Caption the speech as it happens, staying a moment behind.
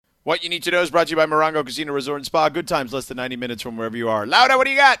What you need to know is brought to you by Morongo Casino Resort and Spa. Good times, less than 90 minutes from wherever you are. Lauda, what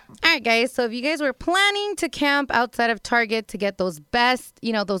do you got? All right, guys. So if you guys were planning to camp outside of Target to get those best,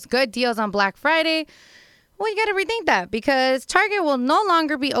 those good deals on Black Friday, well, you got to rethink that because Target will no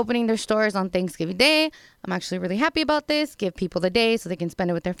longer be opening their stores on Thanksgiving Day. I'm actually really happy about this. Give people the day so they can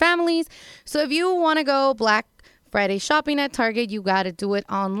spend it with their families. So if you want to go Black Friday shopping at Target, you got to do it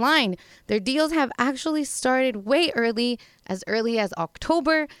online. Their deals have actually started way early as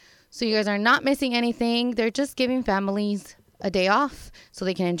October. So you guys are not missing anything. They're just giving families a day off so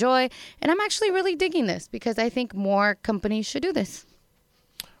they can enjoy. And I'm actually really digging this because I think more companies should do this.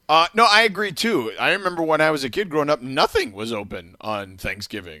 No, I agree, too. I remember when I was a kid growing up, nothing was open on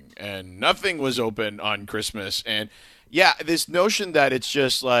Thanksgiving and nothing was open on Christmas. And, yeah, this notion that it's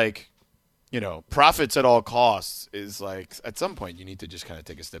just like, profits at all costs is like at some point you need to just kind of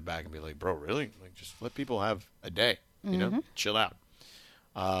take a step back and be like, bro, really? Like, just let people have a day, chill out.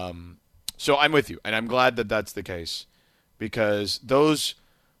 So I'm with you, and I'm glad that that's the case because those,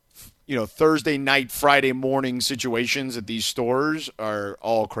 Thursday night, Friday morning situations at these stores are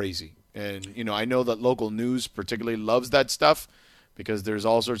all crazy. And, I know that local news particularly loves that stuff because there's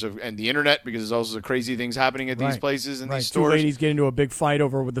all sorts of, and the internet, because there's all sorts of crazy things happening at these places and these stores. Two ladies get into a big fight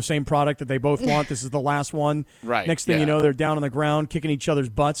over with the same product that they both want. This is the last one. Right. Next thing you know, they're down on the ground kicking each other's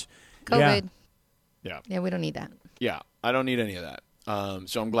butts. COVID. Yeah, we don't need that. Yeah, I don't need any of that.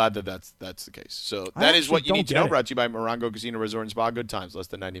 So I'm glad that that's the case. So that is what you need to know. Brought to you by Morongo Casino Resort and Spa. Good times, less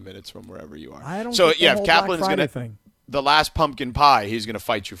than 90 minutes from wherever you are. I don't. So yeah, if Kaplan's gonna the last pumpkin pie, he's gonna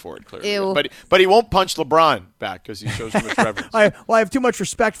fight you for it. Clearly, Ew. but he won't punch LeBron back because he shows too much reverence. I have too much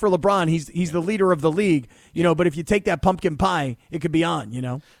respect for LeBron. He's the leader of the league. But if you take that pumpkin pie, it could be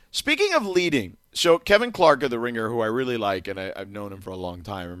on. Speaking of leading, so Kevin Clark of The Ringer, who I really like, and I've known him for a long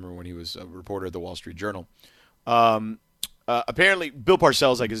time. I remember when he was a reporter at the Wall Street Journal. Apparently, Bill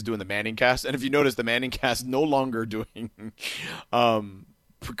Parcells, is doing the Manningcast. And if you notice, the Manningcast no longer doing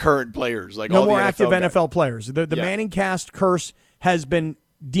current players. Like no all more the active NFL NFL players. The Manningcast curse has been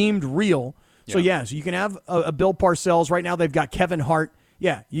deemed real. So, so you can have a Bill Parcells. Right now, they've got Kevin Hart.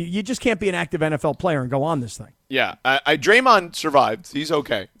 Yeah, you just can't be an active NFL player and go on this thing. Yeah, Draymond survived. He's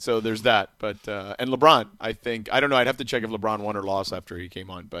okay. So there's that. But and LeBron, I don't know. I'd have to check if LeBron won or lost after he came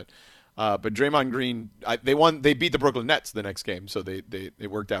on. But Draymond Green, they won. They beat the Brooklyn Nets the next game, so they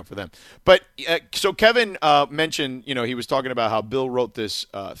worked out for them. But so Kevin mentioned, he was talking about how Bill wrote this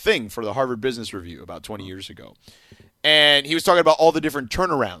thing for the Harvard Business Review about 20 years ago. And he was talking about all the different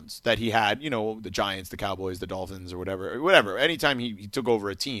turnarounds that he had, the Giants, the Cowboys, the Dolphins, or whatever. Anytime he took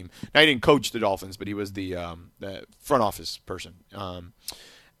over a team. Now, he didn't coach the Dolphins, but he was the front office person.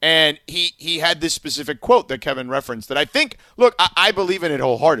 And he had this specific quote that Kevin referenced that I think, look, I believe in it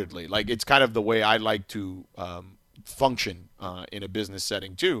wholeheartedly. Like, it's kind of the way I like to function in a business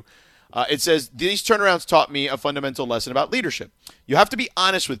setting, too. It says, these turnarounds taught me a fundamental lesson about leadership. You have to be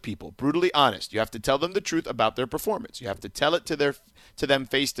honest with people, brutally honest. You have to tell them the truth about their performance. You have to tell it to them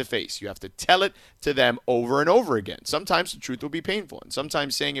face to face. You have to tell it to them over and over again. Sometimes the truth will be painful, and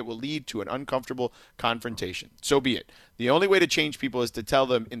sometimes saying it will lead to an uncomfortable confrontation. So be it. The only way to change people is to tell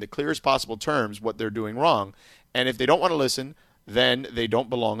them in the clearest possible terms what they're doing wrong. And if they don't want to listen, then they don't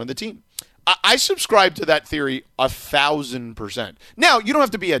belong on the team. I subscribe to that theory 1,000%. Now, you don't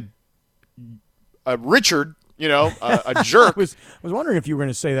have to be a Richard, a jerk. I was wondering if you were going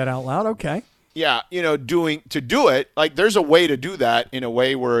to say that out loud. Okay. Yeah, to do it, like there's a way to do that in a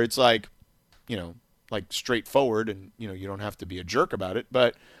way where it's like, like straightforward and, you don't have to be a jerk about it.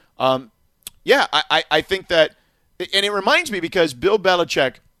 But, I think that, and it reminds me because Bill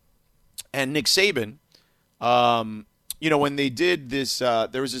Belichick and Nick Saban, when they did this,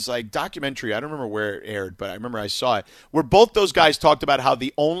 there was this documentary. I don't remember where it aired, but I remember I saw it, where both those guys talked about how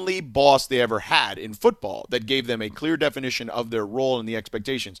the only boss they ever had in football that gave them a clear definition of their role and the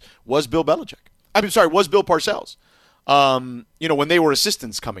expectations was Bill Belichick. Was Bill Parcells. When they were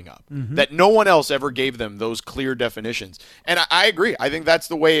assistants coming up, that no one else ever gave them those clear definitions. And I agree. I think that's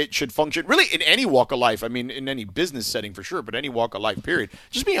the way it should function, really, in any walk of life. I mean, in any business setting for sure, but any walk of life, period.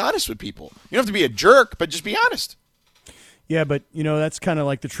 Just be honest with people. You don't have to be a jerk, but just be honest. Yeah, but, that's kind of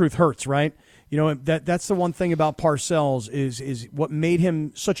like the truth hurts, right? That's the one thing about Parcells is what made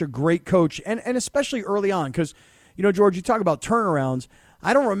him such a great coach, and especially early on. Because, George, you talk about turnarounds.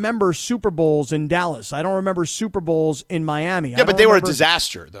 I don't remember Super Bowls in Dallas. I don't remember Super Bowls in Miami. Yeah, but they were a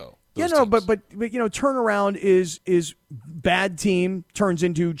disaster, though. Yeah, no, but turnaround is bad team turns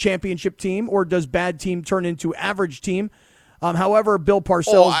into championship team, or does bad team turn into average team? However, Bill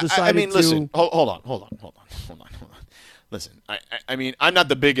Parcells decided listen, to. Hold on. listen, I mean, I'm not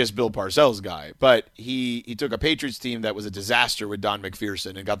the biggest Bill Parcells guy, but he took a Patriots team that was a disaster with Don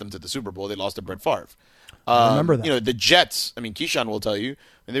McPherson and got them to the Super Bowl. They lost to Brett Favre. I remember that. You know, the Jets, I mean, Keyshawn will tell you,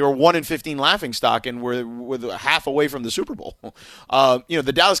 and they were 1-15 laughingstock and were half away from the Super Bowl. You know,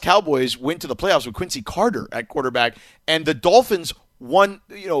 the Dallas Cowboys went to the playoffs with Quincy Carter at quarterback, and the Dolphins went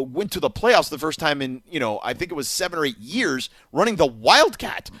to the playoffs the first time in, I think it was 7 or 8 years running the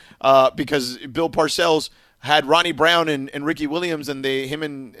Wildcat because Bill Parcells had Ronnie Brown and Ricky Williams, and him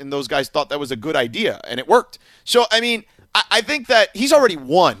and those guys thought that was a good idea, and it worked. So, I mean, I think that he's already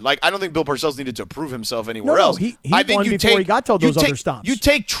won. Like, I don't think Bill Parcells needed to prove himself anywhere else. He I think won before he got to those other stops. You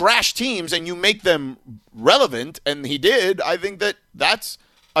take trash teams and you make them relevant, and he did. I think that's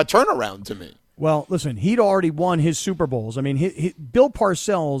a turnaround to me. Well, listen, he'd already won his Super Bowls. I mean, Bill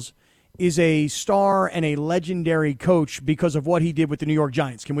Parcells is a star and a legendary coach because of what he did with the New York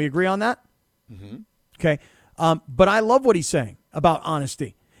Giants. Can we agree on that? Mm-hmm. Okay. But I love what he's saying about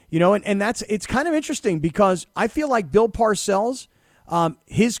honesty. And it's kind of interesting because I feel like Bill Parcells,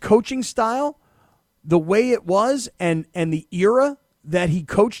 his coaching style, the way it was, and the era that he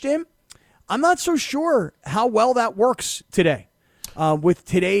coached in, I'm not so sure how well that works today with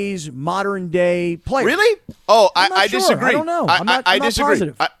today's modern day players. Really? Oh, I sure. disagree. I don't know. I'm not disagree.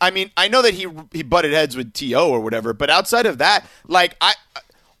 positive. I mean, I know that he butted heads with T.O. or whatever, but outside of that, like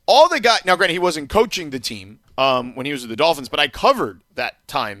all the guys. Now, granted, he wasn't coaching the team when he was with the Dolphins, but I covered that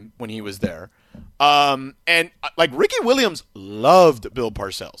time when he was there. And like Ricky Williams loved Bill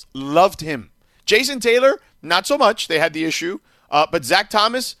Parcells, loved him. Jason Taylor, not so much. They had the issue, but Zach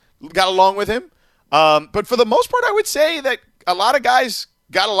Thomas got along with him. But for the most part, I would say that a lot of guys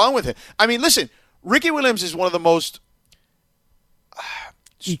got along with him. I mean, listen, Ricky Williams is one of the most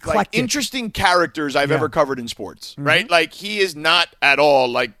interesting characters I've ever covered in sports, right? Like, he is not at all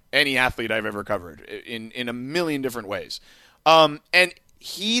like any athlete I've ever covered in a million different ways. And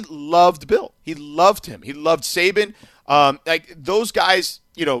he loved Bill. He loved him. He loved Saban. Like, those guys,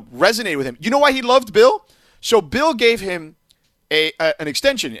 resonated with him. You know why he loved Bill? So Bill gave him an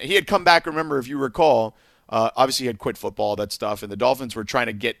extension. He had come back, remember, if you recall, obviously he had quit football, that stuff, and the Dolphins were trying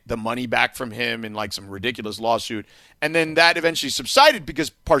to get the money back from him in like some ridiculous lawsuit. And then that eventually subsided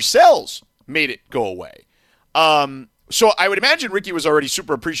because Parcells made it go away. So I would imagine Ricky was already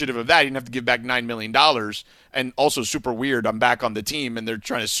super appreciative of that. He didn't have to give back $9 million. And also super weird, I'm back on the team and they're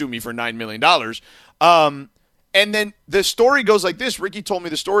trying to sue me for $9 million. And then the story goes like this. Ricky told me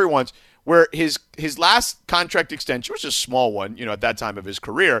the story once where his last contract extension was just a small one, at that time of his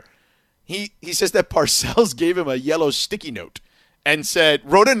career. He says that Parcells gave him a yellow sticky note and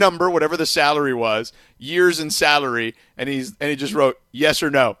wrote a number, whatever the salary was, years in salary, and he just wrote yes or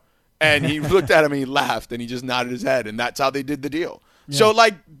no. And he looked at him and he laughed and he just nodded his head, and that's how they did the deal. Yeah. So,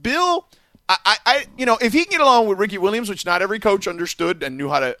 like, Bill, if he can get along with Ricky Williams, which not every coach understood and knew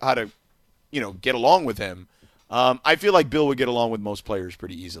how to get along with him, I feel like Bill would get along with most players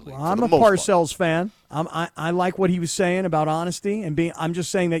pretty easily. Well, I'm a Parcells fan. I like what he was saying about honesty and being. I'm just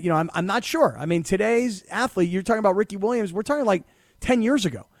saying that I'm not sure. I mean, today's athlete, you're talking about Ricky Williams. We're talking like 10 years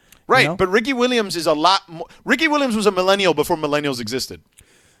ago, right? But Ricky Williams is a lot more. Ricky Williams was a millennial before millennials existed.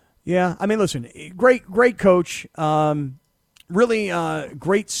 Yeah, I mean, listen, great coach, really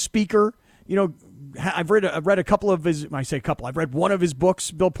great speaker. I've read a couple of his. I say a couple. I've read one of his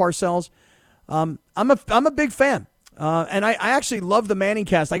books, Bill Parcells. I'm a big fan, and I actually love the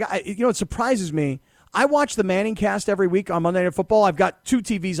Manningcast. It surprises me. I watch the Manningcast every week on Monday Night Football. I've got 2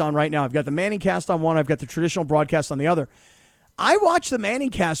 TVs on right now. I've got the Manningcast on one. I've got the traditional broadcast on the other. I watch the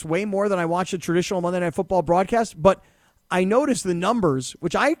Manningcast way more than I watch the traditional Monday Night Football broadcast, but I notice the numbers,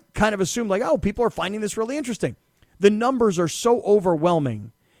 which I kind of assumed like, people are finding this really interesting. The numbers are so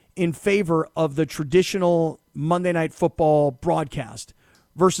overwhelming in favor of the traditional Monday Night Football broadcast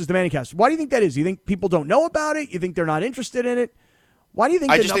versus the Manningcast. Why do you think that is? You think people don't know about it? You think they're not interested in it? Why do you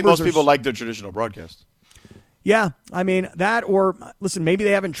think I just think most people like the traditional broadcast. Yeah, I mean, that or, listen, maybe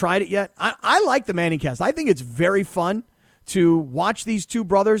they haven't tried it yet. I like the Manningcast. I think it's very fun to watch these two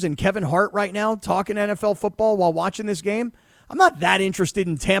brothers and Kevin Hart right now talking NFL football while watching this game. I'm not that interested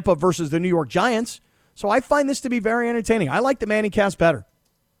in Tampa versus the New York Giants, so I find this to be very entertaining. I like the Manningcast better.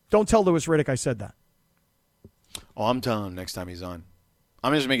 Don't tell Louis Riddick I said that. Oh, I'm telling him next time he's on.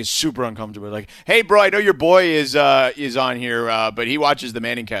 I'm just making it super uncomfortable. Like, hey, bro, I know your boy is on here, but he watches the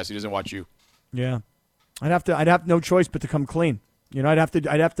Manningcast. He doesn't watch you. Yeah, I'd have no choice but to come clean. I'd have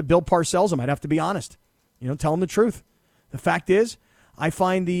to Bill Parcells him. I'd have to be honest. Tell him the truth. The fact is, I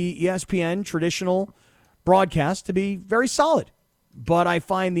find the ESPN traditional broadcast to be very solid, but I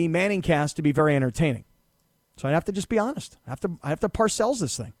find the Manningcast to be very entertaining. So I'd have to just be honest. I have to Parcells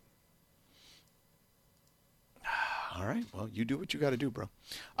this thing. I All right. Well, you do what you got to do, bro.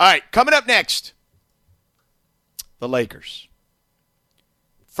 All right. Coming up next, the Lakers.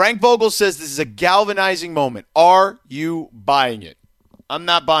 Frank Vogel says this is a galvanizing moment. Are you buying it? I'm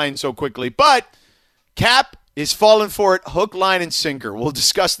not buying so quickly, but Cap is falling for it hook, line, and sinker. We'll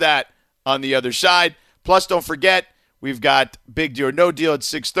discuss that on the other side. Plus, don't forget, we've got Big Deal or No Deal at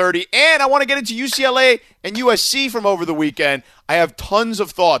 6:30. And I want to get into UCLA and USC from over the weekend. I have tons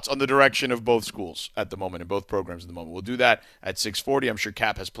of thoughts on the direction of both schools at the moment, and both programs at the moment. We'll do that at 6:40. I'm sure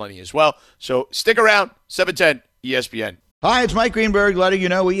Cap has plenty as well. So stick around, 710 ESPN. Hi, it's Mike Greenberg letting you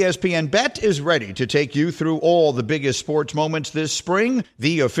know ESPN Bet is ready to take you through all the biggest sports moments this spring.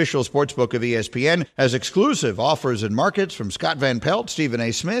 The official sportsbook of ESPN has exclusive offers and markets from Scott Van Pelt, Stephen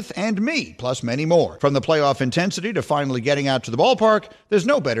A. Smith, and me, plus many more. From the playoff intensity to finally getting out to the ballpark, there's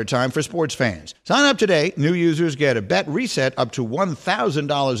no better time for sports fans. Sign up today. New users get a bet reset up to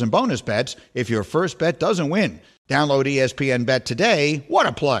 $1,000 in bonus bets if your first bet doesn't win. Download ESPN Bet today. What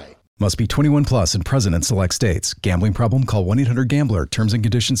a play. Must be 21 plus and present in select states. Gambling problem? Call 1-800-GAMBLER. Terms and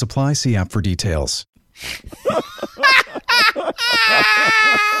conditions apply. See app for details.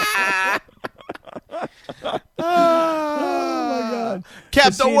 Oh, my God.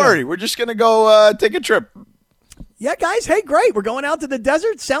 Cap, don't worry. We're just going to go take a trip. Yeah, guys. Hey, great. We're going out to the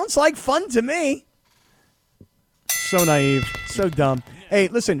desert. Sounds like fun to me. So naive. So dumb. Hey,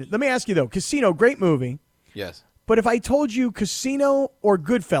 listen, let me ask you, though. Casino, great movie. Yes. But if I told you Casino or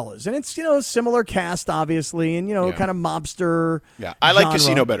Goodfellas, and it's, similar cast, obviously, and, kind of mobster. Yeah, I like genre.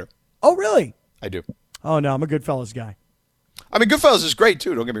 Casino better. Oh, really? I do. Oh, no, I'm a Goodfellas guy. I mean, Goodfellas is great,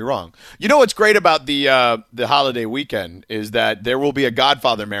 too. Don't get me wrong. You know what's great about the holiday weekend is that there will be a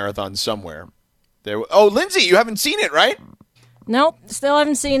Godfather marathon somewhere. Lindsay, you haven't seen it, right? Nope, still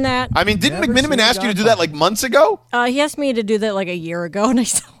haven't seen that. I mean, didn't McMiniman ask you to do that like months ago? He asked me to do that like a year ago, and I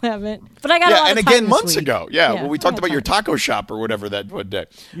still haven't. But I got a lot and of time again this months week. ago. Yeah, well, we talked about your taco shop or whatever that one day.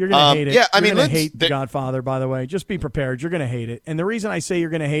 You're going to hate it. Yeah, You're going to hate The Godfather, by the way. Just be prepared. You're going to hate it. And the reason I say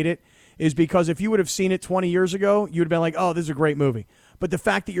you're going to hate it is because if you would have seen it 20 years ago, you would have been like, oh, this is a great movie. But the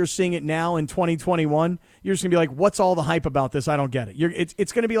fact that you're seeing it now in 2021, you're just going to be like, what's all the hype about this? I don't get it.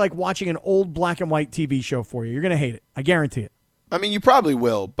 It's going to be like watching an old black and white TV show for you. You're going to hate it. I guarantee it. I mean, you probably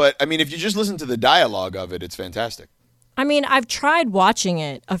will. But, I mean, if you just listen to the dialogue of it, it's fantastic. I mean, I've tried watching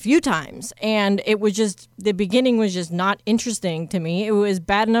it a few times, and it was just, the beginning was just not interesting to me. It was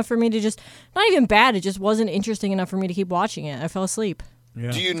bad enough for me to just, not even bad, it just wasn't interesting enough for me to keep watching it. I fell asleep.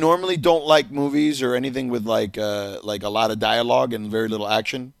 Yeah. Do you normally don't like movies or anything with like a lot of dialogue and very little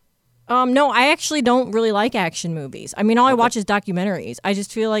action? No, I actually don't really like action movies. I mean, all I watch is documentaries. I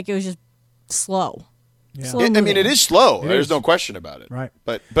just feel like it was just slow. Yeah. Slow I mean, moving. it is slow. It There's is. no question about it. Right.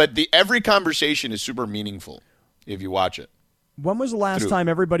 But every conversation is super meaningful if you watch it. When was the last time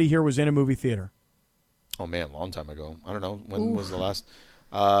everybody here was in a movie theater? Oh, man, long time ago. I don't know. When was the last?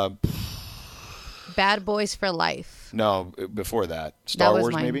 Bad Boys for Life. No, before that. Star was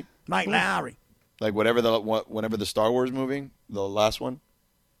Wars, mine. maybe? Mike Lowry. Like whenever the Star Wars movie, the last one.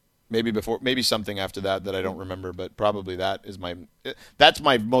 Maybe before, maybe something after that I don't remember, but probably that's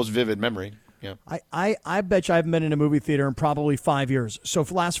my most vivid memory. Yeah. I bet you I haven't been in a movie theater in probably 5 years. So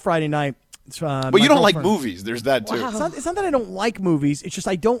for last Friday night, But you don't like movies. There's that too. Wow. It's not that I don't like movies. It's just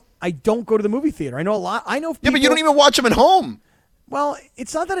I don't go to the movie theater. I know a lot. I know. Yeah, but you don't even watch them at home. Well,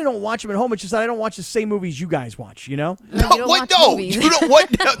 it's not that I don't watch them at home. It's just that I don't watch the same movies you guys watch. You know? You don't watch movies. You don't.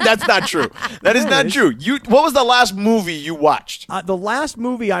 What? No, that's not true. That is not true. What was the last movie you watched? The last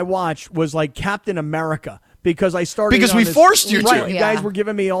movie I watched was like Captain America. Because I started because we forced you to. Right, you guys were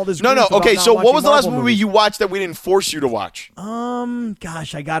giving me all this. No. grief about Okay, not so what watching was the last Marvel movie movies. you watched that we didn't force you to watch?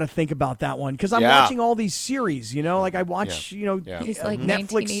 Gosh, I got to think about that one because I'm watching all these series. You know, like I watch, It's like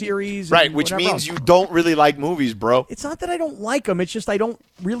Netflix 1980. series, Right, and which whatever means else. you don't really like movies, bro. It's not that I don't like them. It's just I don't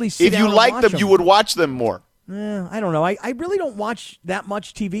really sit If down you and liked watch them, you would watch them more. I don't know. I really don't watch that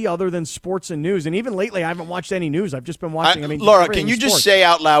much TV other than sports and news. And even lately, I haven't watched any news. I've just been watching. Laura, everything can you just sports. say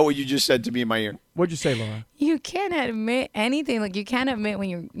out loud what you just said to me in my ear? What'd you say, Laura? You can't admit anything. Like you can't admit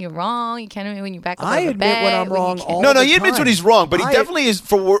when you're wrong. You can't admit when you back up. I out of admit bed, when I'm when you wrong can't- all No, the he admits time. when he's wrong, but he I- definitely is,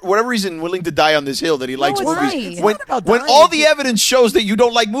 for whatever reason, willing to die on this hill that he likes it's movies. not. It's When, not about when dying. all It's the just- evidence shows that you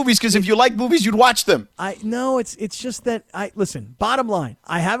don't like movies, because if you like movies, you'd watch them. No, it's just that listen. Bottom line,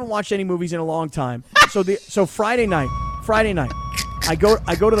 I haven't watched any movies in a long time. So Friday night, I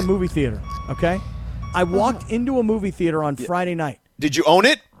go to the movie theater. Okay, I walked into a movie theater on Friday night. Did you own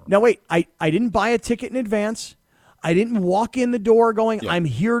it? Now wait, I didn't buy a ticket in advance. I didn't walk in the door going, I'm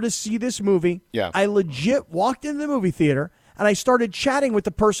here to see this movie. Yeah. I legit walked into the movie theater and I started chatting with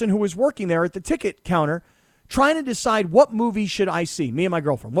the person who was working there at the ticket counter, trying to decide what movie should I see, me and my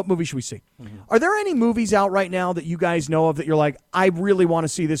girlfriend. What movie should we see? Are there any movies out right now that you guys know of that you're like, I really want to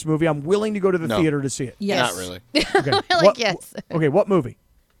see this movie. I'm willing to go to the theater to see it? Yes. Not really. Okay. yes. Okay, what movie?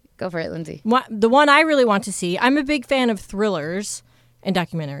 Go for it, Lindsay. The one I really want to see, I'm a big fan of thrillers and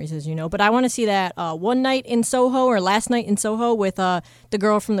documentaries, as you know, but I want to see that One Night in Soho or Last Night in Soho with the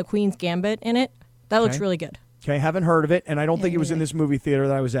girl from the Queen's Gambit in it. That looks really good. Okay, haven't heard of it, and I don't think it was in this movie theater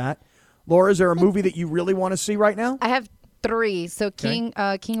that I was at. Laura, is there a movie that you really want to see right now? I have 3. So King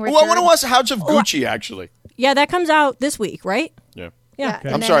Richard. Well, I want to watch House of Gucci, actually. Yeah, that comes out this week, right? Yeah. Yeah.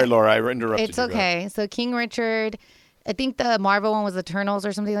 Okay. I'm sorry, Laura. I interrupted It's you. okay. So King Richard, I think the Marvel one was Eternals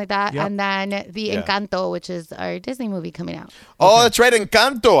or something like that. Yep. And then the Encanto, which is our Disney movie coming out. Oh, that's right.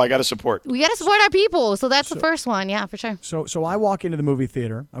 Encanto. I got to support. We got to support our people. So that's the first one. Yeah, for sure. So I walk into the movie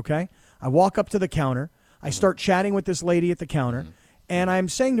theater, okay? I walk up to the counter. I start chatting with this lady at the counter. And I'm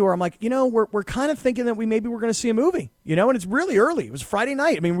saying to her, I'm like, we're kind of thinking that we're going to see a movie, and it's really early. It was Friday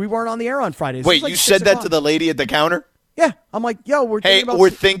night. I mean, we weren't on the air on Fridays. Wait, you said that to the lady at the counter? Yeah. I'm like, yo, we're Hey, thinking about we're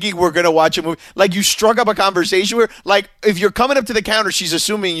thinking we're going to watch a movie. Like, you struck up a conversation with her. Like, if you're coming up to the counter, she's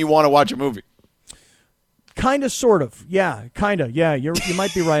assuming you want to watch a movie. Kind of, sort of. Yeah, kind of. Yeah, you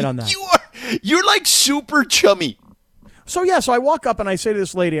might be right on that. You're like super chummy. So I walk up and I say to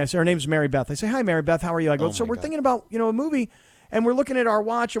this lady, I say, her name's Mary Beth. I say, hi, Mary Beth, how are you? I go, so we're thinking about, a movie, and we're looking at our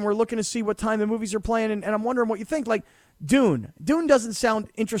watch, and we're looking to see what time the movies are playing, and I'm wondering what you think. Like, Dune. Dune doesn't sound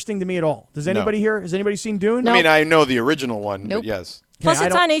interesting to me at all. Does anybody here? Has anybody seen Dune? I mean, I know the original one, Nope. but yes. Plus, Okay,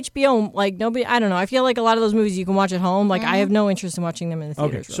 it's on HBO. Like, nobody, I don't know. I feel like a lot of those movies you can watch at home. Like, I have no interest in watching them in the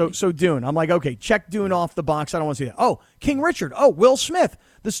theaters. Okay, so Dune. I'm like, okay, check Dune off the box. I don't want to see that. Oh, King Richard. Oh, Will Smith.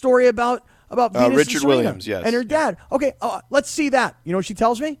 The story about Venus Richard and Serena Williams, yes. and her dad. Okay, let's see that. You know what she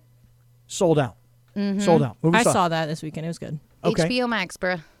tells me? Sold out. Sold out. Movie I sold. saw that this weekend. It was good. Okay. HBO Max,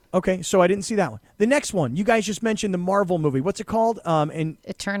 bruh. Okay, so I didn't see that one. The next one, you guys just mentioned the Marvel movie. What's it called?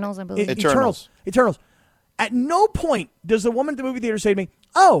 Eternals, I believe. Eternals. Eternals. At no point does the woman at the movie theater say to me,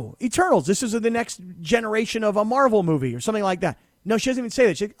 oh, Eternals, this is the next generation of a Marvel movie or something like that. No, she doesn't even say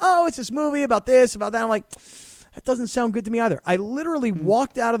that. She's like, oh, it's this movie about this, about that. I'm like, that doesn't sound good to me either. I literally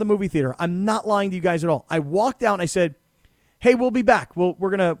walked out of the movie theater. I'm not lying to you guys at all. I walked out and I said, hey, we'll be back.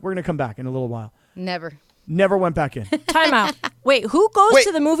 We're gonna come back in a little while. Never went back in. Time out. Wait, who goes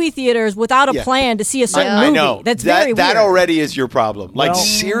to the movie theaters without a plan to see a certain movie? I know. That's very weird. That already is your problem. Like, Well,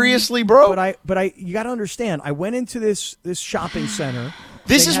 seriously, bro? But you got to understand. I went into this shopping center.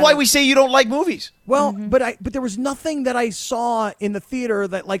 This is why we say you don't like movies. Well, but there was nothing that I saw in the theater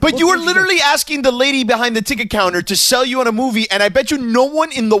that like. But looked you were interesting. literally asking the lady behind the ticket counter to sell you on a movie, and I bet you no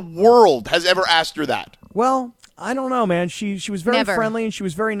one in the world has ever asked her that. Well, I don't know, man. She was very Never. friendly and she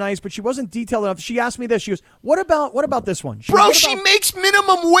was very nice, but she wasn't detailed enough. She asked me this. She goes, "What about this one?" Bro, "What she about-" makes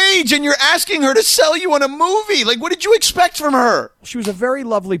minimum wage, and you're asking her to sell you on a movie. Like, what did you expect from her? She was a very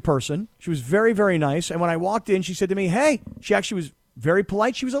lovely person. She was very, very nice. And when I walked in, she said to me, "Hey," she actually was very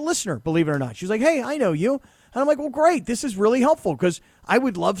polite. She was a listener, believe it or not. She was like, "Hey, I know you." And I'm like, "Well, great. This is really helpful because I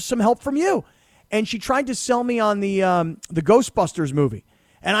would love some help from you." And she tried to sell me on the Ghostbusters movie.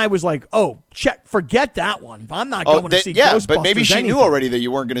 And I was like, "Oh, forget that one. I'm not going to see Ghostbusters." But maybe she anything. knew already that you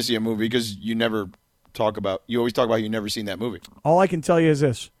weren't going to see a movie because you always talk about you never seen that movie. All I can tell you is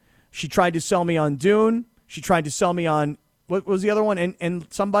this. She tried to sell me on Dune. She tried to sell me on, what was the other one? And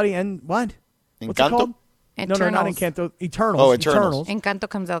somebody, and what? What's it Encanto? called? No, not Eternals. Encanto. Eternals. Oh, Eternals. Encanto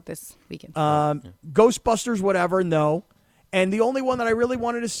comes out this weekend. Ghostbusters, whatever, no. And the only one that I really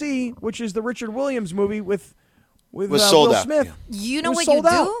wanted to see, which is the Richard Williams movie with Was sold Will out, Smith. yeah. You know It was what you sold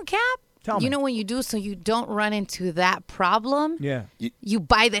out. do, Cap? Tell me. You know what you do so you don't run into that problem? Yeah. You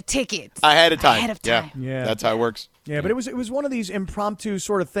buy the tickets. Ahead of time. Ahead of time. Yeah. That's how it works. Yeah, but it was one of these impromptu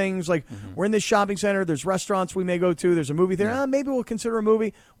sort of things. Like, we're in this shopping center. There's restaurants we may go to. There's a movie there. Maybe we'll consider a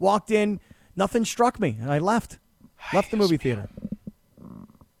movie. Walked in. Nothing struck me. And I left. Left the movie theater.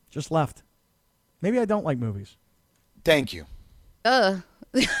 Just left. Maybe I don't like movies. Thank you.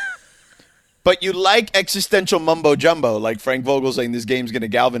 But you like existential mumbo jumbo, like Frank Vogel saying this game's going to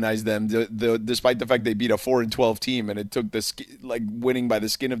galvanize them, despite the fact they beat a 4-12 team and it took winning by the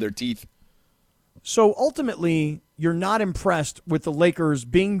skin of their teeth. So ultimately, you're not impressed with the Lakers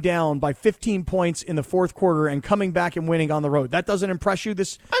being down by 15 points in the fourth quarter and coming back and winning on the road. That doesn't impress you.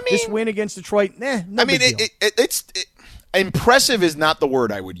 This win against Detroit, no big deal. Impressive is not the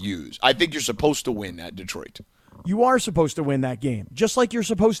word I would use. I think you're supposed to win at Detroit. You are supposed to win that game, just like you're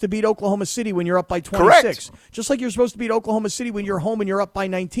supposed to beat Oklahoma City when you're up by 26. Correct. Just like you're supposed to beat Oklahoma City when you're home and you're up by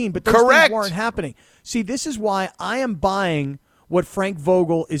 19. But those Correct. things weren't happening. See, this is why I am buying what Frank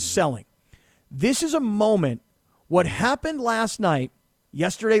Vogel is selling. This is a moment. What happened last night,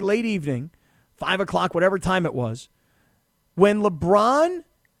 yesterday late evening, 5 o'clock, whatever time it was, when LeBron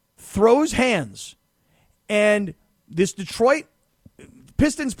throws hands and this Detroit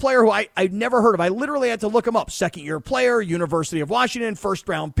Pistons player who I'd never heard of, I literally had to look him up, second-year player, University of Washington,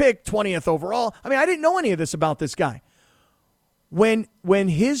 first-round pick, 20th overall. I mean, I didn't know any of this about this guy. When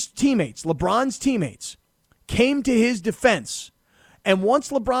his teammates, LeBron's teammates, came to his defense, and once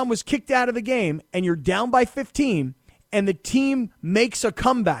LeBron was kicked out of the game and you're down by 15 and the team makes a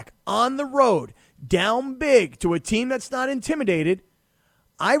comeback on the road, down big to a team that's not intimidated,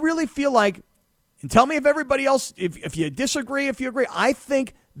 I really feel like, and tell me if everybody else, if you disagree, if you agree, I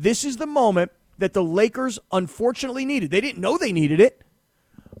think this is the moment that the Lakers unfortunately needed. They didn't know they needed it,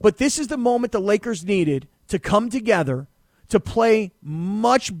 but this is the moment the Lakers needed to come together, to play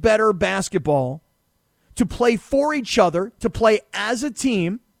much better basketball, to play for each other, to play as a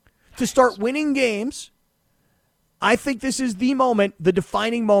team, to start winning games. I think this is the moment, the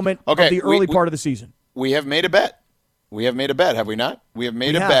defining moment of the early part of the season. We have made a bet. We have made a bet, have we not? We have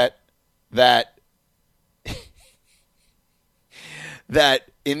made a bet that that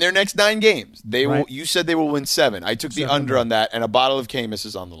in their next 9 games, they will. You said they will win 7. I took the under on that, and a bottle of Camus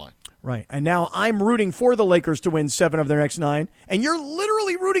is on the line. Right, and now I'm rooting for the Lakers to win 7 of their next 9, and you're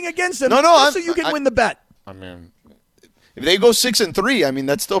literally rooting against them so you can win the bet. I mean, if they go 6-3, I mean,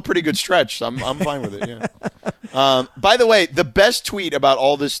 that's still a pretty good stretch. So I'm fine with it, yeah. By the way, the best tweet about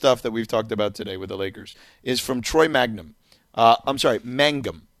all this stuff that we've talked about today with the Lakers is from Troy Mangum.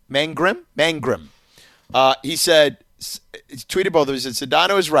 Mangrum. He said, he tweeted both of us, he said,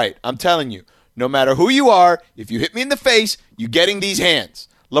 Sedano is right. I'm telling you, no matter who you are, if you hit me in the face, you're getting these hands.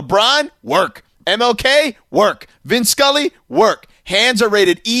 LeBron, work. MLK, work. Vince Scully, work. Hands are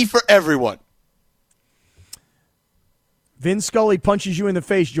rated E for everyone. Vince Scully punches you in the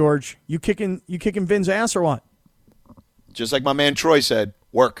face, George. You kicking Vin's ass or what? Just like my man Troy said,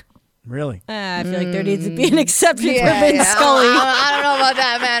 work. Really? I feel like there needs to be an exception for Vince Scully. I don't know about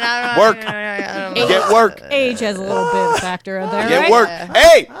that, man. I don't know. Work. Get work. Age has a little bit of a factor in there, Get right? work.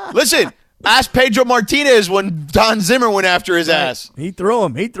 Hey, listen. Ask Pedro Martinez when Don Zimmer went after his ass. He threw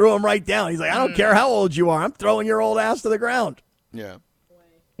him. He threw him right down. He's like, I don't care how old you are. I'm throwing your old ass to the ground. Yeah.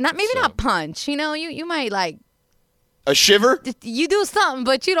 Not punch. You know, you might like a shiver. You do something,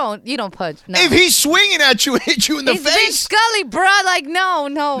 but you don't punch. No. If he's swinging at you, hit you in the face. Vince Scully, bro. Like no.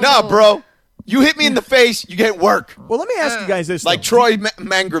 Nah, bro. You hit me in the face, you get work. Well, let me ask you guys this. Like Troy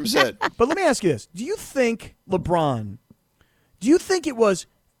Mangrum said. But let me ask you this. Do you think LeBron, it was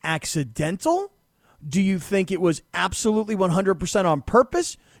accidental? Do you think it was absolutely 100% on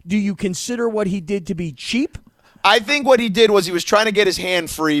purpose? Do you consider what he did to be cheap? I think what he did was he was trying to get his hand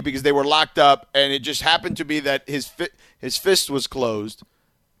free because they were locked up, and it just happened to be that his fist was closed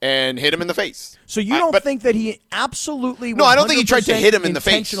and hit him in the face. So you don't think that he absolutely No, I don't think he tried to hit him in the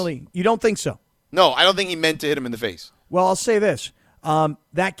face. Intentionally. You don't think so? No, I don't think he meant to hit him in the face. Well, I'll say this.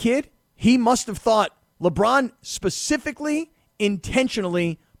 That kid, he must have thought LeBron specifically,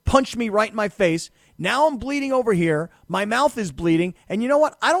 intentionally punched me right in my face. Now I'm bleeding over here. My mouth is bleeding. And you know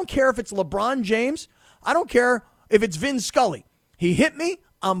what? I don't care if it's LeBron James. I don't care if it's Vin Scully. He hit me.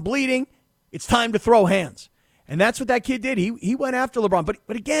 I'm bleeding. It's time to throw hands. And that's what that kid did. He went after LeBron.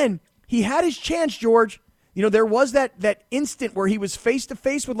 But again, he had his chance, George. You know, there was that instant where he was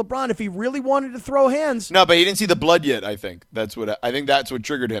face-to-face with LeBron if he really wanted to throw hands. No, but he didn't see the blood yet, I think. I think that's what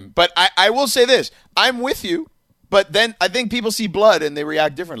triggered him. But I will say this. I'm with you. But then I think people see blood and they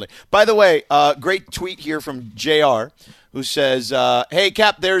react differently. By the way, great tweet here from JR who says, hey,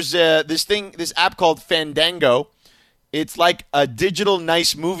 Cap, there's this app called Fandango. It's like a digital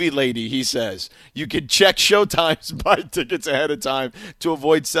nice movie lady, he says. You can check showtimes, buy tickets ahead of time to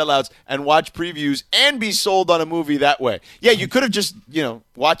avoid sellouts, and watch previews and be sold on a movie that way. Yeah, you could have just,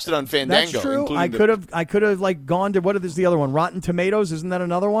 watched it on Fandango. That's true. I could have like gone to, what is the other one? Rotten Tomatoes, isn't that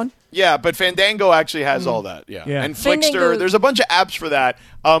another one? Yeah, but Fandango actually has all that. Yeah. And Flickster, there's a bunch of apps for that.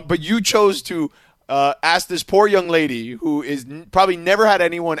 But you chose to ask this poor young lady who is probably never had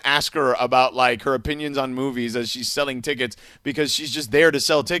anyone ask her about like her opinions on movies as she's selling tickets because she's just there to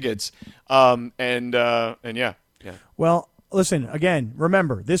sell tickets. And yeah. Well, listen, again,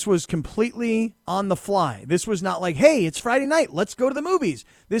 remember, this was completely on the fly. This was not like, hey, it's Friday night, let's go to the movies.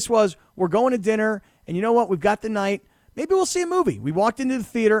 This was, we're going to dinner, and you know what? We've got the night. Maybe we'll see a movie. We walked into the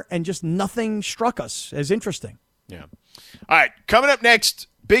theater, and just nothing struck us as interesting. Yeah. All right, coming up next,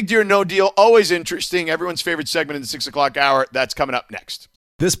 Big Deal, No Deal, always interesting. Everyone's favorite segment in the 6 o'clock hour. That's coming up next.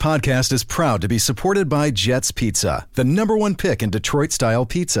 This podcast is proud to be supported by Jets Pizza, the #1 pick in Detroit-style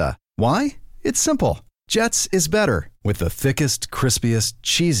pizza. Why? It's simple. Jets is better. With the thickest, crispiest,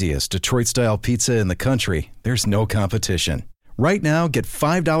 cheesiest Detroit-style pizza in the country, there's no competition. Right now, get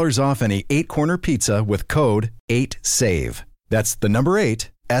 $5 off any 8-corner pizza with code 8SAVE. That's the number 8,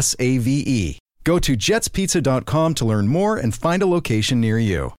 SAVE. Go to jetspizza.com to learn more and find a location near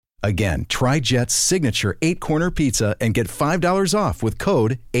you. Again, try Jet's signature 8-corner pizza and get $5 off with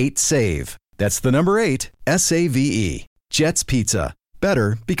code 8SAVE. That's the number 8, SAVE. Jet's Pizza.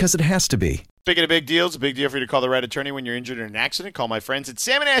 Better because it has to be. Speaking of big deals, a big deal for you to call the right attorney when you're injured in an accident. Call my friends at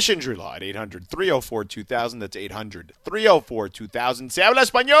Sam & Ash Injury Law at 800-304-2000. That's 800-304-2000. Se habla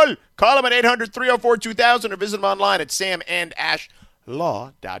español. Call them at 800-304-2000 or visit them online at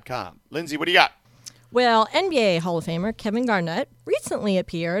samandashlaw.com. Lindsay, what do you got? Well, NBA Hall of Famer Kevin Garnett recently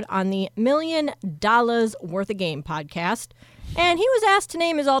appeared on the $1 Million Worth of Game podcast, and he was asked to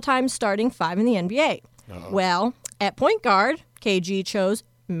name his all-time starting 5 in the NBA. Well, at point guard, KG chose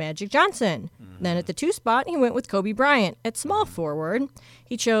Magic Johnson. Then at the 2 spot, he went with Kobe Bryant. At small forward,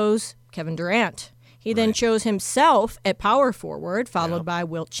 he chose Kevin Durant. He then chose himself at power forward, followed by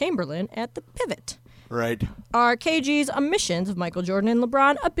Wilt Chamberlain at the pivot. Right. Are KG's omissions of Michael Jordan and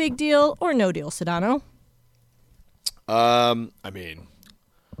LeBron a big deal or no deal, Sedano? I mean,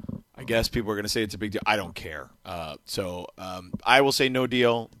 I guess people are going to say it's a big deal. I don't care. So I will say no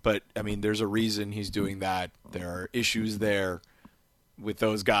deal, but, I mean, there's a reason he's doing that. There are issues there with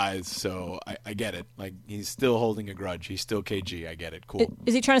those guys, so I get it. Like, he's still holding a grudge. He's still KG. I get it. Cool.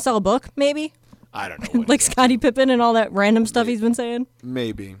 Is he trying to sell a book, maybe? I don't know. Like Scottie Pippen and all that random stuff he's been saying?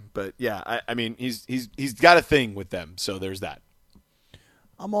 Maybe. But, yeah, I mean, he's got a thing with them, so there's that.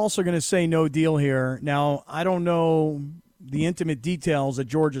 I'm also going to say no deal here. Now, I don't know the intimate details that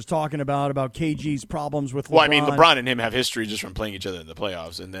George is talking about KG's problems with LeBron. Well, I mean, LeBron and him have history just from playing each other in the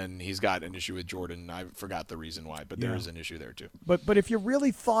playoffs, and then he's got an issue with Jordan. I forgot the reason why, but there is an issue there too. But if you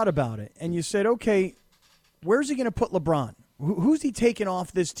really thought about it and you said, okay, where's he going to put LeBron? Who's he taking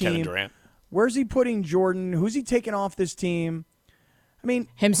off this team? Kevin Durant. Where's he putting Jordan? Who's he taking off this team? I mean,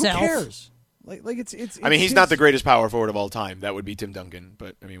 himself. Who cares? Like it's. I mean, he's not the greatest power forward of all time. That would be Tim Duncan,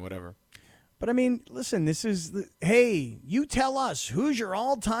 but I mean, whatever. But I mean, listen, hey, you tell us who's your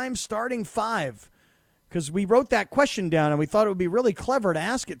all-time starting 5, because we wrote that question down and we thought it would be really clever to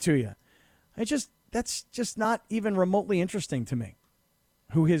ask it to you. That's just not even remotely interesting to me.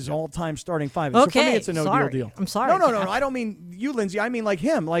 Who his all-time starting 5 is. Okay, so for me, it's a no deal. I'm sorry. No. I don't mean you, Lindsay. I mean like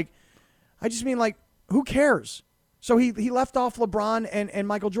him. Like, I just mean like, who cares? So he left off LeBron and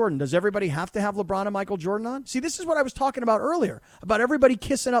Michael Jordan. Does everybody have to have LeBron and Michael Jordan on? See, this is what I was talking about earlier, about everybody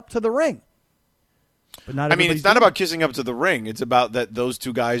kissing up to the ring. But not. I mean, it's not about kissing up to the ring. It's about that those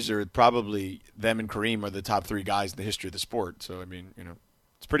two guys are probably, them and Kareem are the top 3 guys in the history of the sport. So, I mean,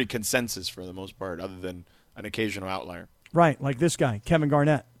 it's pretty consensus for the most part, other than an occasional outlier. Right, like this guy, Kevin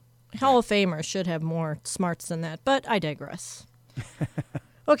Garnett. Hall of Famers should have more smarts than that, but I digress.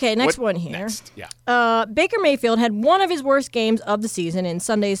 Okay, next one here. Next? Yeah. Baker Mayfield had one of his worst games of the season in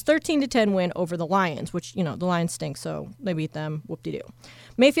Sunday's 13-10 win over the Lions, which, the Lions stink, so they beat them. Whoop-de-doo.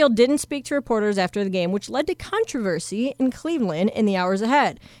 Mayfield didn't speak to reporters after the game, which led to controversy in Cleveland in the hours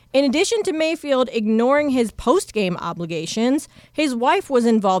ahead. In addition to Mayfield ignoring his post-game obligations, his wife was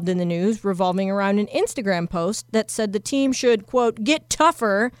involved in the news, revolving around an Instagram post that said the team should, quote, get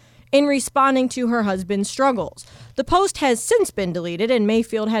tougher in responding to her husband's struggles. The post has since been deleted, and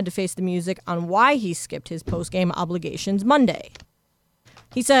Mayfield had to face the music on why he skipped his post-game obligations Monday.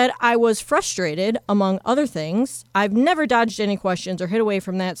 He said, I was frustrated, among other things. I've never dodged any questions or hid away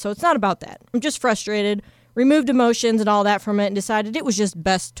from that, so it's not about that. I'm just frustrated, removed emotions and all that from it, and decided it was just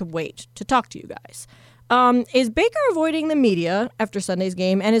best to wait to talk to you guys. Is Baker avoiding the media after Sunday's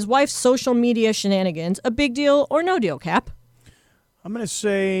game and his wife's social media shenanigans a big deal or no deal, Cap? I'm going to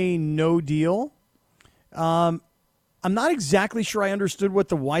say no deal. I'm not exactly sure I understood what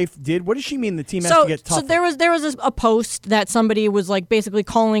the wife did. What does she mean the team has to get tougher? So there was a post that somebody was like basically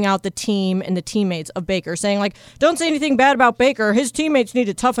calling out the team and the teammates of Baker, saying like, don't say anything bad about Baker. His teammates need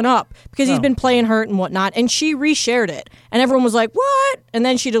to toughen up because he's been playing hurt and whatnot. And she reshared it. And everyone was like, what? And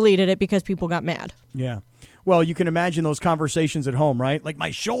then she deleted it because people got mad. Yeah. Well, you can imagine those conversations at home, right? Like, my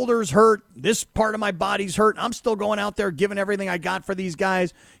shoulder's hurt. This part of my body's hurt. I'm still going out there giving everything I got for these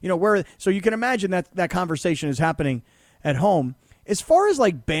guys. So you can imagine that conversation is happening at home. As far as,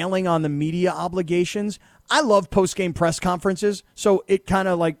 like, bailing on the media obligations, I love post-game press conferences. So it kind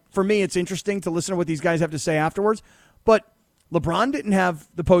of, like, for me, it's interesting to listen to what these guys have to say afterwards. But LeBron didn't have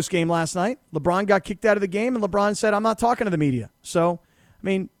the post-game last night. LeBron got kicked out of the game, and LeBron said, I'm not talking to the media. So,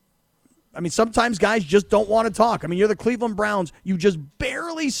 I mean, sometimes guys just don't want to talk. I mean, you're the Cleveland Browns. You just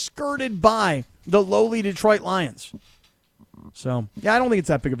barely skirted by the lowly Detroit Lions. So, yeah, I don't think it's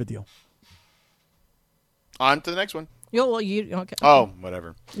that big of a deal. On to the next one. You don't care. Oh,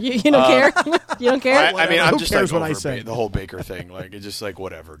 whatever. You don't care? You don't care? I mean, I'm Who just cares like what I over say? the whole Baker thing. Like, it's just like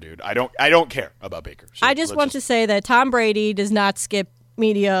whatever, dude. I don't care about Baker. So I just want to say that Tom Brady does not skip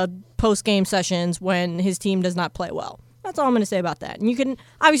media post-game sessions when his team does not play well. That's all I'm going to say about that. And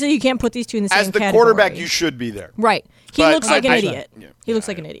you can't put these two in the same as the category. quarterback, you should be there. Right. He But looks like an I- idiot. yeah. He looks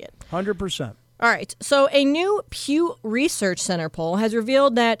like an idiot. 100%. All right. So a new Pew Research Center poll has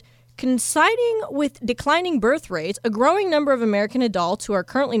revealed that coinciding with declining birth rates, a growing number of American adults who are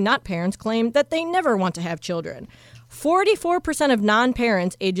currently not parents claim that they never want to have children. 44% of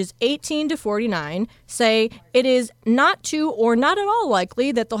non-parents ages 18 to 49 say it is not too or not at all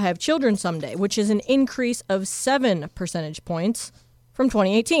likely that they'll have children someday, which is an increase of 7 percentage points from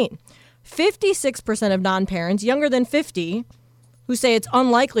 2018. 56% of non-parents younger than 50 who say it's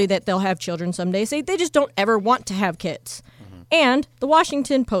unlikely that they'll have children someday say they just don't ever want to have kids. And the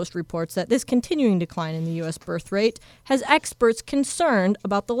Washington Post reports that this continuing decline in the U.S. birth rate has experts concerned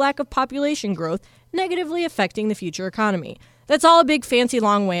about the lack of population growth negatively affecting the future economy. That's all a big fancy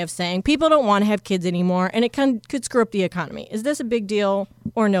long way of saying people don't want to have kids anymore, and it could screw up the economy. Is this a big deal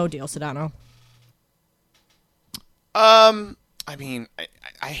or no deal, Sedano? I mean,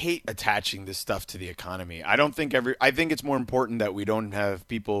 I hate attaching this stuff to the economy. I think it's more important that we don't have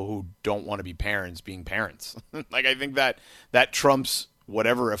people who don't want to be parents being parents. Like, I think that trumps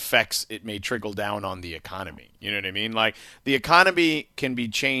whatever effects it may trickle down on the economy. You know what I mean? Like, the economy can be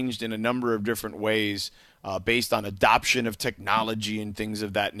changed in a number of different ways based on adoption of technology and things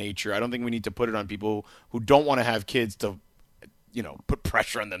of that nature. I don't think we need to put it on people who don't want to have kids to, put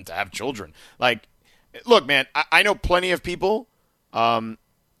pressure on them to have children. Like, look, man, I know plenty of people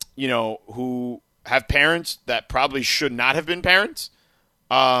who have parents that probably should not have been parents.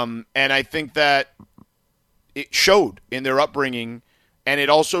 And I think that it showed in their upbringing, and it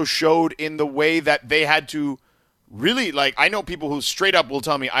also showed in the way that they had to really, like, I know people who straight up will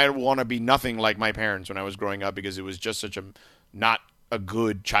tell me, I want to be nothing like my parents when I was growing up because it was just not a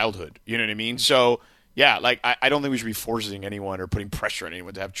good childhood. You know what I mean? So, yeah, like, I don't think we should be forcing anyone or putting pressure on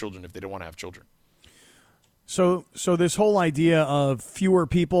anyone to have children if they don't want to have children. So this whole idea of fewer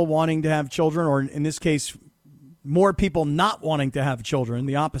people wanting to have children, or in this case, more people not wanting to have children,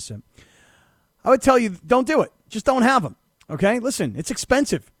 the opposite, I would tell you, don't do it. Just don't have them. Okay? Listen, it's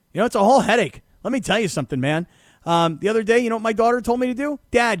expensive. It's a whole headache. Let me tell you something, man. The other day, you know what my daughter told me to do?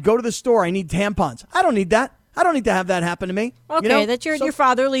 Dad, go to the store. I need tampons. I don't need that. I don't need to have that happen to me. Okay, that's your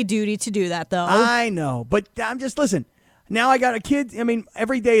fatherly duty to do that, though. I know, but listen. Now I got a kid. I mean,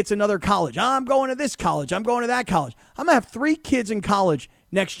 every day it's another college. I'm going to this college. I'm going to that college. I'm going to have 3 kids in college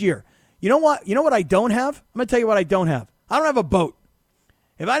next year. You know what? You know what I don't have? I'm going to tell you what I don't have. I don't have a boat.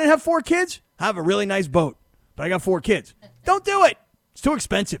 If I didn't have 4 kids, I have a really nice boat. But I got 4 kids. Don't do it. It's too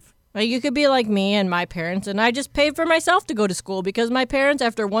expensive. Well, you could be like me and my parents, and I just paid for myself to go to school because my parents,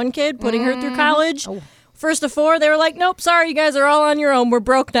 after one kid, putting her through college, first of 4, they were like, nope, sorry, you guys are all on your own. We're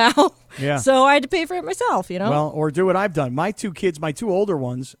broke now. Yeah. So I had to pay for it myself, Well, or do what I've done. My 2 kids, my 2 older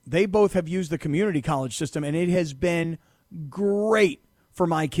ones, they both have used the community college system, and it has been great for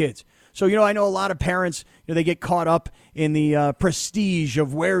my kids. So, I know a lot of parents, they get caught up in the prestige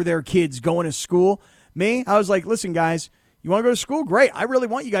of where their kids going to school. Me, I was like, listen, guys, you want to go to school? Great. I really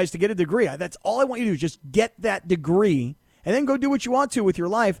want you guys to get a degree. That's all I want you to do, just get that degree, and then go do what you want to with your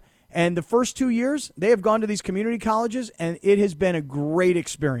life. And the first 2 years, they have gone to these community colleges, and it has been a great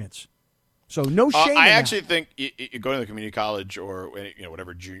experience. So no shame. I actually think you go to the community college or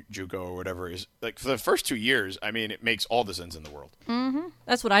whatever JUCO or whatever is like for the first 2 years. I mean, it makes all the sense in the world. Mm-hmm.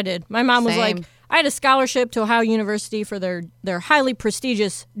 That's what I did. My mom was like, I had a scholarship to Ohio University for their highly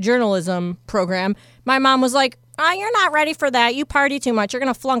prestigious journalism program. My mom was like, you're not ready for that. You party too much. You're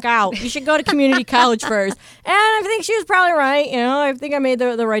going to flunk out. You should go to community college first. And I think she was probably right. I think I made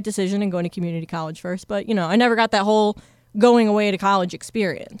the right decision in going to community college first. But, I never got that whole going away to college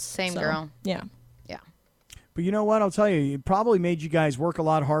experience. Same girl. Yeah. But you know what? I'll tell you, it probably made you guys work a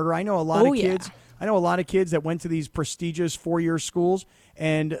lot harder. I know a lot of kids. I know a lot of kids that went to these prestigious 4-year schools,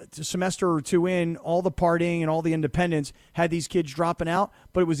 and a semester or 2 in, all the partying and all the independence had these kids dropping out.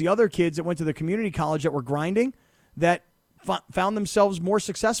 But it was the other kids that went to the community college that were grinding that found themselves more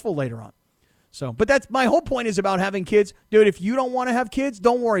successful later on. So, but that's my whole point is about having kids. Dude, if you don't want to have kids,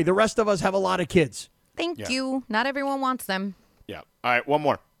 don't worry. The rest of us have a lot of kids. Thank you. Not everyone wants them. Yeah. All right, one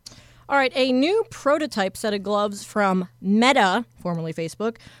more. All right, a new prototype set of gloves from Meta, formerly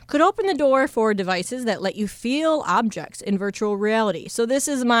Facebook, could open the door for devices that let you feel objects in virtual reality. So this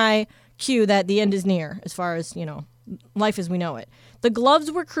is my cue that the end is near as far as, life as we know it. The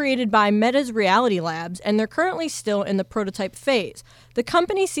gloves were created by Meta's Reality Labs, and they're currently still in the prototype phase. The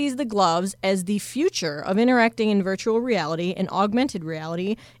company sees the gloves as the future of interacting in virtual reality and augmented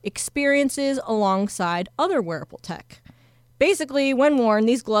reality experiences alongside other wearable tech. Basically, when worn,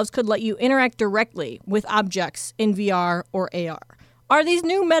 these gloves could let you interact directly with objects in VR or AR. Are these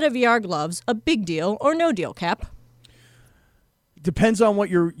new Meta VR gloves a big deal or no deal, Cap? Depends on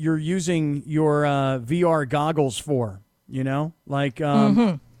what you're using your VR goggles for. You know, like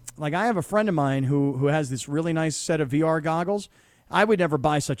I have a friend of mine who has this really nice set of VR goggles. I would never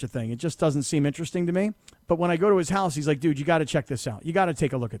buy such a thing. It just doesn't seem interesting to me. But when I go to his house, he's like, dude, you got to check this out. You got to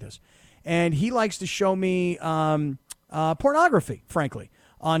take a look at this. And he likes to show me pornography, frankly,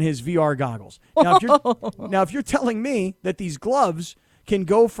 on his VR goggles. Now, if you're telling me that these gloves can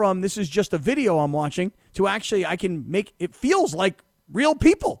go from this is just a video I'm watching to actually I can make it feels like real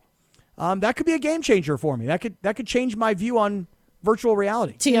people. That could be a game changer for me. That could change my view on virtual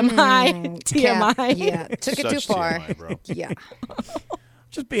reality. TMI. TMI. Yeah, took it too far. TMI, bro. Yeah.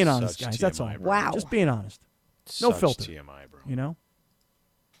 Just being honest, Such guys. TMI, That's all. bro. Wow. Just being honest. No Such filter. TMI, bro. You know?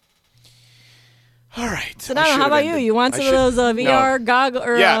 All right. Sedano, how about you? You want some of those VR goggles?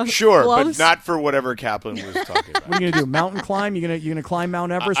 Yeah, sure, gloves? but not for whatever Kaplan was talking about. What are you gonna do? Mountain climb? You gonna climb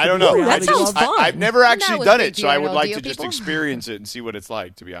Mount Everest? I with don't these know. reality That sounds gloves? fun. I've never actually would done be it, so I would real like deal, to just people. experience it and see what it's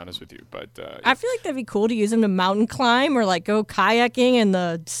like, to be honest with you. But I feel like that'd be cool to use them to mountain climb or like go kayaking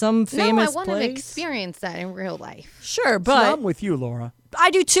in some famous I want to place. experience that in real life. Sure, So but I'm with you, Laura.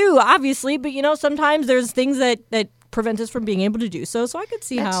 I do too, obviously. But sometimes there's things that prevent us from being able to do so. So I could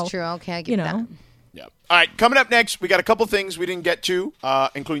see That's how true. Okay, I get that. yeah. All right, coming up next, we got a couple things we didn't get to,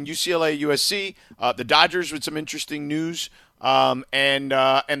 including UCLA, USC, the Dodgers with some interesting news, and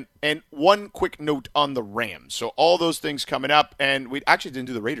one quick note on the Rams. So all those things coming up, and we actually didn't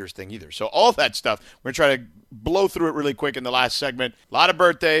do the Raiders thing either. So all that stuff, we're going to try to blow through it really quick in the last segment. A lot of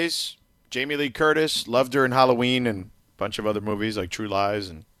birthdays. Jamie Lee Curtis, loved her in Halloween and a bunch of other movies like True Lies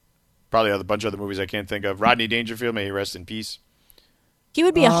and probably a bunch of other movies I can't think of. Rodney Dangerfield, may he rest in peace. he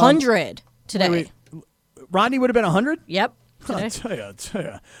would be 100 today. Wait. Rodney would have been 100? Yep. I'll Today. tell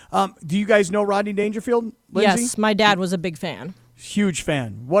you. Do you guys know Rodney Dangerfield, Lindsay? Yes, my dad was a big fan. Huge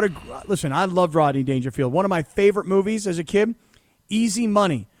fan. Listen, I loved Rodney Dangerfield. One of my favorite movies as a kid, Easy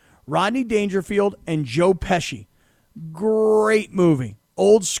Money. Rodney Dangerfield and Joe Pesci. Great movie.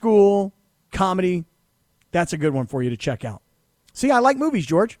 Old school comedy. That's a good one for you to check out. See, I like movies,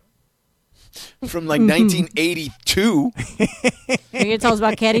 George. From like 1982. Are you going to tell us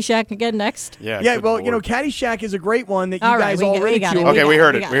about Caddyshack again next? Yeah, Yeah, good well, Lord. Caddyshack is a great one that you All right, guys we all got it. ridiculed. Okay, we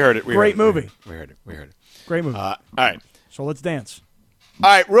heard it. got We heard it. We Great heard it. movie. We heard it. We heard it. Great movie. All right. So let's dance. All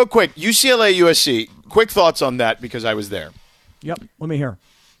right, real quick. UCLA, USC. Quick thoughts on that because I was there. Yep, let me hear.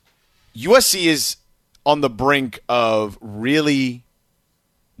 USC is on the brink of really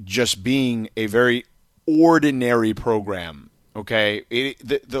just being a very ordinary program. Okay,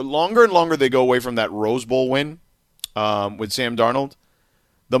 the longer and longer they go away from that Rose Bowl win with Sam Darnold,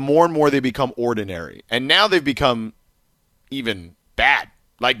 the more and more they become ordinary. And now they've become even bad.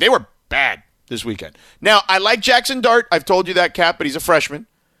 Like, they were bad this weekend. Now, I like Jackson Dart. I've told you that, Cap, but he's a freshman.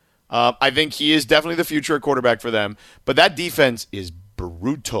 I think he is definitely the future at quarterback for them. But that defense is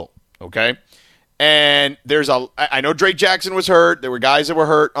brutal, okay? And I know Drake Jackson was hurt. There were guys that were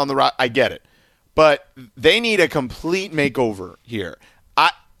hurt on the route. I get it. But they need a complete makeover here.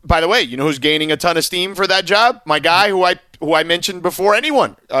 By the way, you know who's gaining a ton of steam for that job? My guy who I mentioned before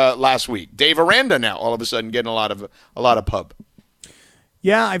anyone last week, Dave Aranda. Now all of a sudden getting a lot of pub.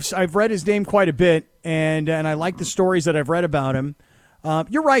 Yeah, I've read his name quite a bit, and I like the stories that I've read about him.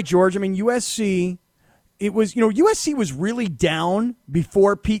 You're right, George. I mean, USC. It was USC was really down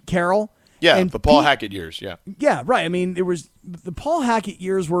before Pete Carroll. Yeah, and the Paul Hackett years. Yeah. Yeah, right. I mean, the Paul Hackett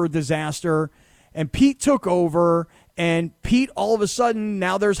years were a disaster, and Pete took over, and Pete all of a sudden,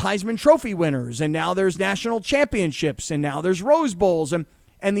 now there's Heisman Trophy winners, and now there's national championships, and now there's Rose Bowls,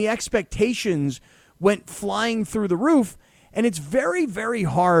 and the expectations went flying through the roof, and it's very, very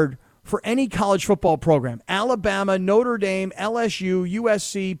hard for any college football program. Alabama, Notre Dame, LSU,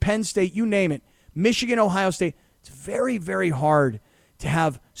 USC, Penn State, you name it, Michigan, Ohio State. It's very, very hard to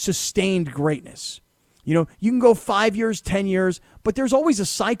have sustained greatness. You can go 5 years, 10 years, but there's always a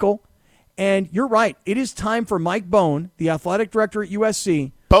cycle. And you're right. It is time for Mike Bone, the athletic director at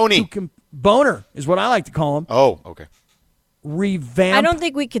USC. Boney. Boner is what I like to call him. Oh, okay. Revamp. I don't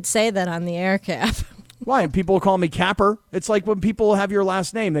think we could say that on the air, Cap. Why? People call me Capper. It's like when people have your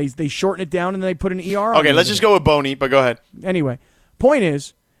last name. They shorten it down and they put an ER on Okay, it. let's just go with Boney, but go ahead. Anyway, point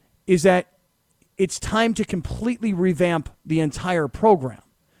is that it's time to completely revamp the entire program,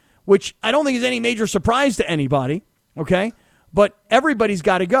 which I don't think is any major surprise to anybody, okay? But everybody's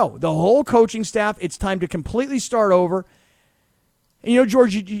got to go. The whole coaching staff, it's time to completely start over. And,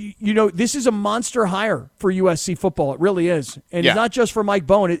 George, you know, this is a monster hire for USC football. It really is. And it's not just for Mike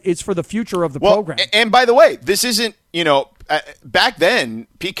Bowen. It's for the future of the program. And by the way, this isn't, back then,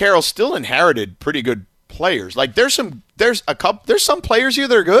 Pete Carroll still inherited pretty good players. Like there's some players here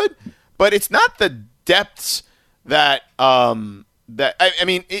that are good, but it's not the depths that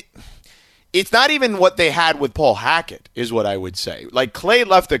it's not even what they had with Paul Hackett is what I would say. Like Clay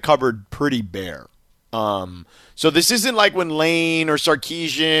left the cupboard pretty bare. So this isn't like when Lane or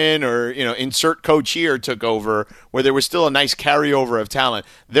Sarkisian or, insert coach here took over where there was still a nice carryover of talent.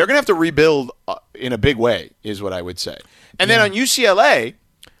 They're going to have to rebuild in a big way is what I would say. And then on UCLA,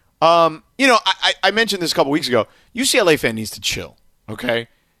 I mentioned this a couple weeks ago. UCLA fan needs to chill, okay?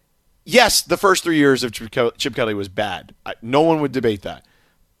 Yes, the first 3 years of Chip Kelly was bad. No one would debate that.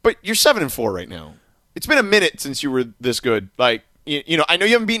 But you're 7-4 right now. It's been a minute since you were this good. Like, I know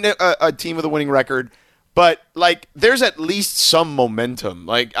you haven't beaten a team with a winning record, but like, there's at least some momentum.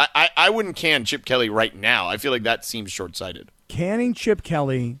 Like, I wouldn't can Chip Kelly right now. I feel like that seems short-sighted. Canning Chip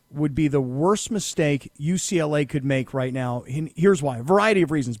Kelly would be the worst mistake UCLA could make right now. And here's why. A variety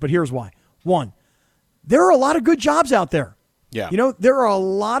of reasons, but here's why. One, there are a lot of good jobs out there. Yeah. There are a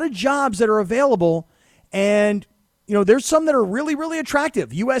lot of jobs that are available, and there's some that are really, really attractive.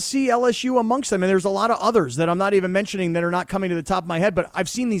 USC, LSU amongst them, and there's a lot of others that I'm not even mentioning that are not coming to the top of my head, but I've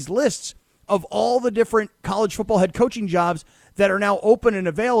seen these lists of all the different college football head coaching jobs that are now open and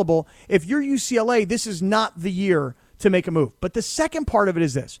available. If you're UCLA, this is not the year to make a move. But the second part of it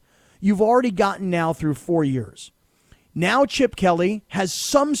is this. You've already gotten now through 4 years. Now Chip Kelly has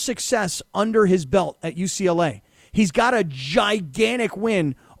some success under his belt at UCLA. He's got a gigantic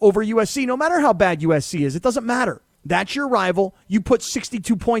win over USC. No matter how bad USC is, it doesn't matter. That's your rival. You put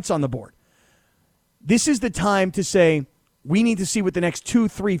 62 points on the board. This is the time to say, we need to see what the next 2,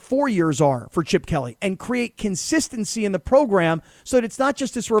 3, 4 years are for Chip Kelly and create consistency in the program so that it's not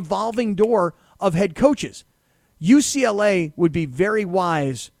just this revolving door of head coaches. UCLA would be very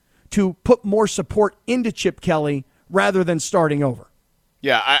wise to put more support into Chip Kelly rather than starting over.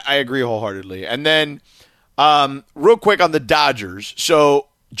 Yeah, I agree wholeheartely. And then real quick on the Dodgers. So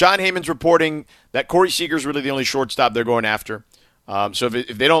John Heyman's reporting that Corey Seager's really the only shortstop they're going after. So if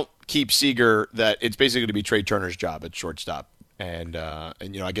they don't keep Seager, that it's basically going to be Trey Turner's job at shortstop. And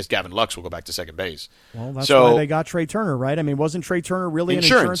I guess Gavin Lux will go back to second base. Well, that's why they got Trey Turner, right? I mean, wasn't Trey Turner really an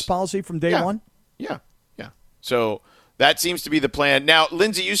insurance policy from day one? Yeah. So that seems to be the plan. Now,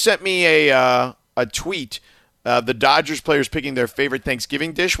 Lindsay, you sent me a tweet. The Dodgers players picking their favorite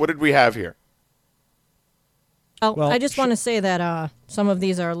Thanksgiving dish. What did we have here? Oh, well, I just want to say that some of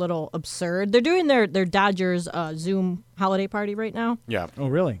these are a little absurd. They're doing their Dodgers Zoom holiday party right now. Yeah. Oh,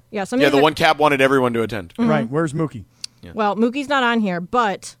 really? Yeah. The one Cap wanted everyone to attend. Mm-hmm. Right. Where's Mookie? Yeah. Well, Mookie's not on here,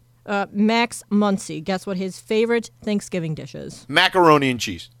 but Max Muncy, guess what his favorite Thanksgiving dish is? Macaroni and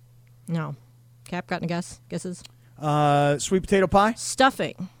cheese. No. Cap, got any guesses? Sweet potato pie?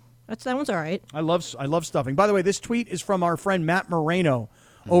 Stuffing. That one's all right. I love stuffing. By the way, this tweet is from our friend Matt Moreno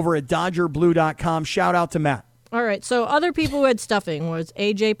over at DodgerBlue.com. Shout out to Matt. All right, so other people who had stuffing was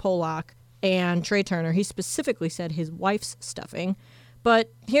A.J. Pollock and Trey Turner. He specifically said his wife's stuffing.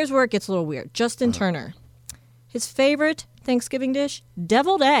 But here's where it gets a little weird. Justin Turner. His favorite Thanksgiving dish?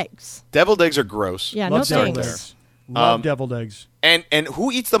 Deviled eggs. Deviled eggs are gross. Yeah, love no deviled thanks. eggs. Love deviled eggs. And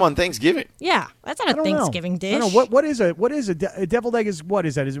who eats them on Thanksgiving? Yeah, that's not a Thanksgiving dish. I don't know. What is a deviled egg? What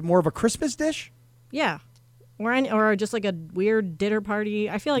is that? Is it more of a Christmas dish? Yeah. Or just like a weird dinner party.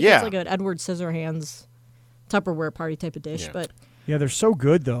 I feel like it's like an Edward Scissorhands Tupperware party type of dish. Yeah. But yeah, they're so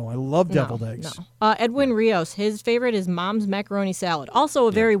good, though. I love deviled eggs. No. Edwin Rios, his favorite is Mom's macaroni salad. Also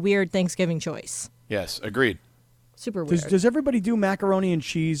a very weird Thanksgiving choice. Yes, agreed. Super weird. Does everybody do macaroni and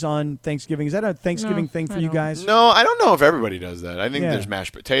cheese on Thanksgiving? Is that a Thanksgiving thing for you guys? No, I don't know if everybody does that. I think there's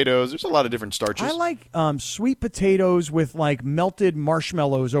mashed potatoes. There's a lot of different starches. I like sweet potatoes with like melted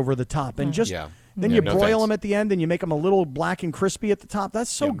marshmallows over the top, and just then you broil them at the end, and you make them a little black and crispy at the top. That's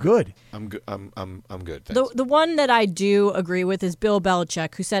so good. I'm good. I'm good. The one that I do agree with is Bill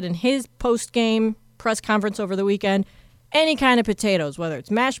Belichick, who said in his post-game press conference over the weekend, any kind of potatoes, whether it's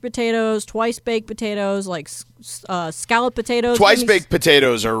mashed potatoes, twice-baked potatoes, like scallop potatoes. Twice-baked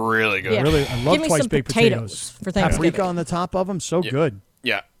potatoes are really good. Yeah. Really, I love twice-baked potatoes. For Thanksgiving. Paprika on the top of them, so good.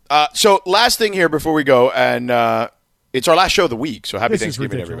 Yeah. So last thing here before we go, and it's our last show of the week, so happy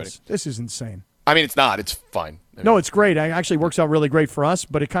Thanksgiving, everybody. This is insane. I mean, it's not. It's fine. No, it's great. It actually works out really great for us,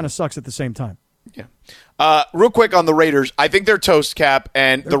 but it kind of sucks at the same time. Yeah. Real quick on the Raiders, I think they're toast, Cap,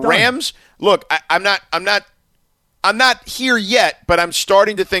 and the Rams. Look, I'm not here yet, but I'm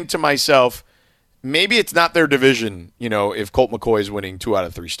starting to think to myself, maybe it's not their division, if Colt McCoy is winning 2 out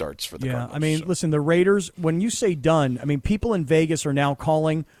of 3 starts for the Cardinals. I mean, listen, the Raiders, when you say done, I mean, people in Vegas are now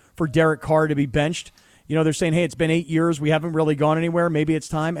calling for Derek Carr to be benched. They're saying, hey, it's been 8 years. We haven't really gone anywhere. Maybe it's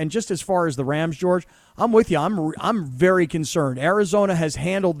time. And just as far as the Rams, George, I'm with you. I'm very concerned. Arizona has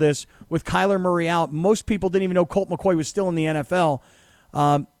handled this with Kyler Murray out. Most people didn't even know Colt McCoy was still in the NFL.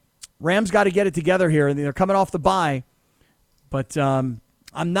 Rams got to get it together here. They're coming off the bye. But I'm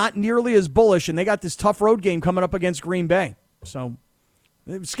not nearly as bullish, and they got this tough road game coming up against Green Bay. So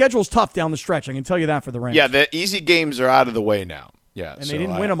the schedule's tough down the stretch. I can tell you that for the Rams. Yeah, the easy games are out of the way now. Yeah, and they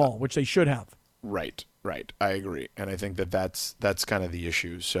didn't win them all, which they should have. Right. I agree, and I think that's kind of the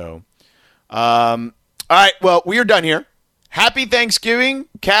issue. So, all right. Well, we are done here. Happy Thanksgiving,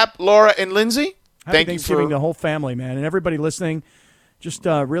 Cap, Laura, and Lindsay. Happy Thanksgiving to the whole family, man, and everybody listening. Just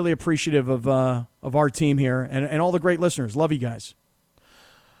really appreciative of our team here and all the great listeners. Love you guys.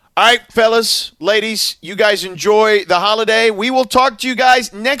 All right, fellas, ladies, you guys enjoy the holiday. We will talk to you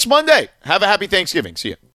guys next Monday. Have a happy Thanksgiving. See ya.